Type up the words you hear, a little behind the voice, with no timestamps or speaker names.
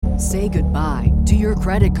Say goodbye to your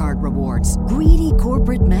credit card rewards. Greedy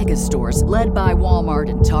corporate mega stores, led by Walmart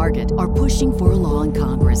and Target, are pushing for a law in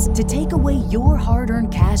Congress to take away your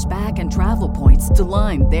hard-earned cash back and travel points to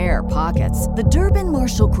line their pockets. The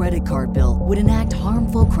Durbin-Marshall credit card bill would enact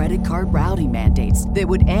harmful credit card routing mandates that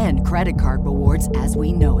would end credit card rewards as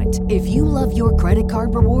we know it. If you love your credit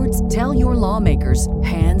card rewards, tell your lawmakers,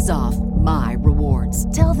 hands off my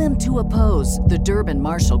rewards. Tell them to oppose the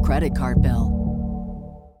Durbin-Marshall credit card bill.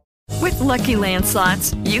 With Lucky Land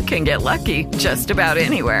Slots, you can get lucky just about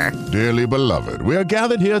anywhere. Dearly beloved, we are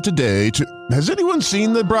gathered here today to... Has anyone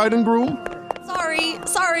seen the bride and groom?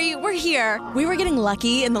 Sorry, we're here. We were getting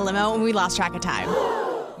lucky in the limo and we lost track of time.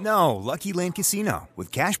 No, Lucky Land Casino,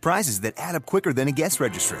 with cash prizes that add up quicker than a guest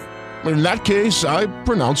registry. In that case, I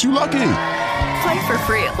pronounce you lucky. Play for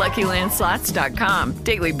free at LuckyLandSlots.com.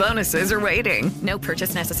 Daily bonuses are waiting. No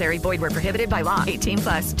purchase necessary. Void where prohibited by law.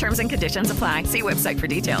 18+. Terms and conditions apply. See website for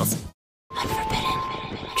details. Unforbidden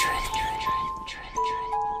truth.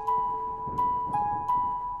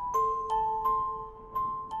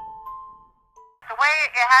 The way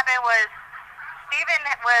it happened was Steven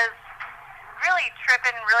was really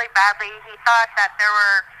tripping really badly. He thought that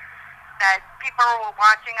people were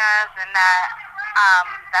watching us and that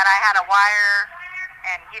I had a wire,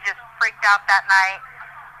 and he just freaked out that night.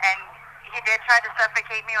 And he did try to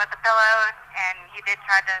suffocate me with a pillow, and he did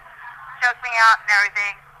try to choke me out and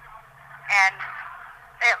everything. And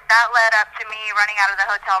that led up to me running out of the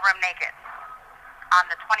hotel room naked on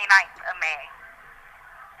the 29th of May.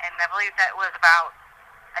 And I believe that was about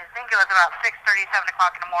 6:30, 7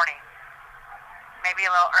 o'clock in the morning. Maybe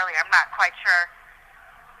a little earlier, I'm not quite sure.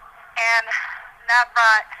 And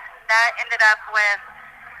that ended up with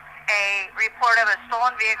a report of a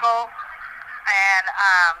stolen vehicle and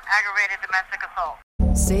aggravated domestic assault.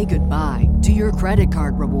 Say goodbye to your credit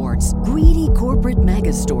card rewards. Greedy corporate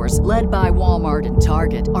mega stores, led by Walmart and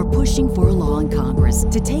Target, are pushing for a law in Congress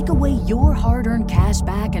to take away your hard-earned cash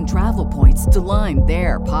back and travel points to line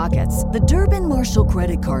their pockets. The Durbin-Marshall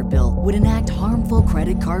credit card bill would enact harmful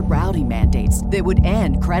credit card routing mandates that would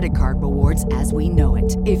end credit card rewards as we know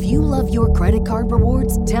it. If you love your credit card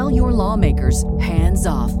rewards, tell your lawmakers, hands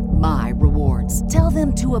off my rewards. Tell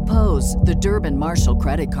them to oppose the Durbin-Marshall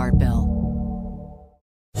credit card bill.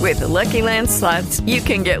 With the Lucky Land Slots, you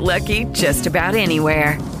can get lucky just about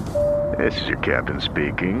anywhere. This is your captain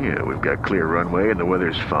speaking. We've got clear runway and the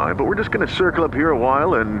weather's fine, but we're just going to circle up here a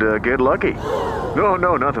while and get lucky.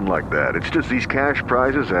 No, nothing like that. It's just these cash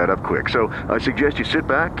prizes add up quick. So I suggest you sit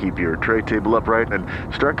back, keep your tray table upright, and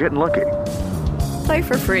start getting lucky. Play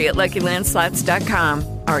for free at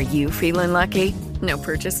LuckyLandSlots.com. Are you feeling lucky? No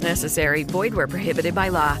purchase necessary. Void where prohibited by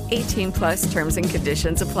law. 18+ terms and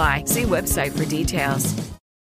conditions apply. See website for details.